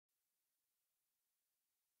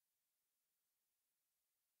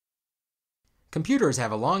Computers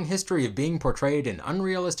have a long history of being portrayed in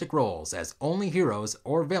unrealistic roles as only heroes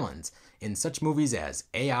or villains in such movies as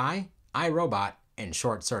AI, iRobot, and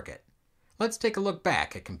Short Circuit. Let's take a look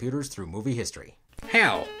back at computers through movie history.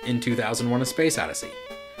 HAL in 2001: A Space Odyssey.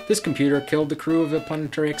 This computer killed the crew of a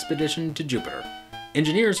planetary expedition to Jupiter.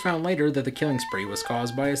 Engineers found later that the killing spree was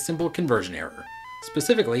caused by a simple conversion error.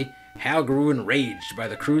 Specifically, HAL grew enraged by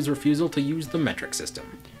the crew's refusal to use the metric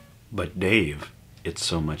system. But Dave, it's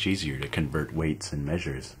so much easier to convert weights and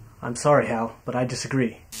measures. I'm sorry, Hal, but I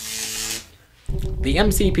disagree. The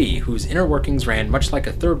MCP, whose inner workings ran much like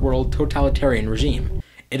a third-world totalitarian regime.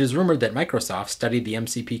 It is rumored that Microsoft studied the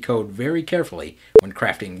MCP code very carefully when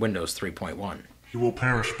crafting Windows 3.1. You will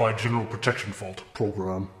perish by general protection fault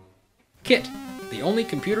program. KITT, the only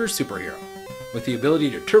computer superhero. With the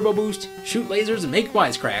ability to turbo boost, shoot lasers, and make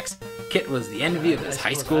wisecracks, KITT was the envy of this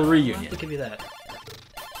high school reunion. I'll give you that.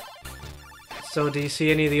 So, do you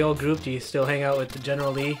see any of the old group? Do you still hang out with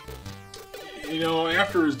General Lee? You know,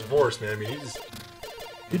 after his divorce, man, I mean,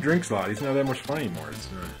 he drinks a lot. He's not that much fun anymore.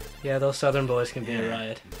 Yeah, those Southern boys can be a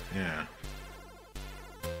riot. Yeah.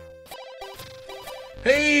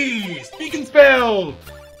 Hey! Speaking spell!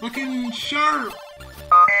 Looking sharp!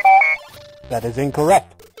 That is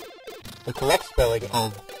incorrect. The correct spelling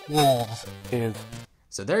of wolves is...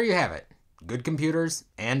 So there you have it. Good computers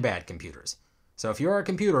and bad computers. So if you're a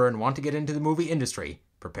computer and want to get into the movie industry,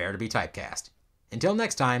 prepare to be typecast. Until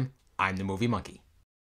next time, I'm the Movie Monkey.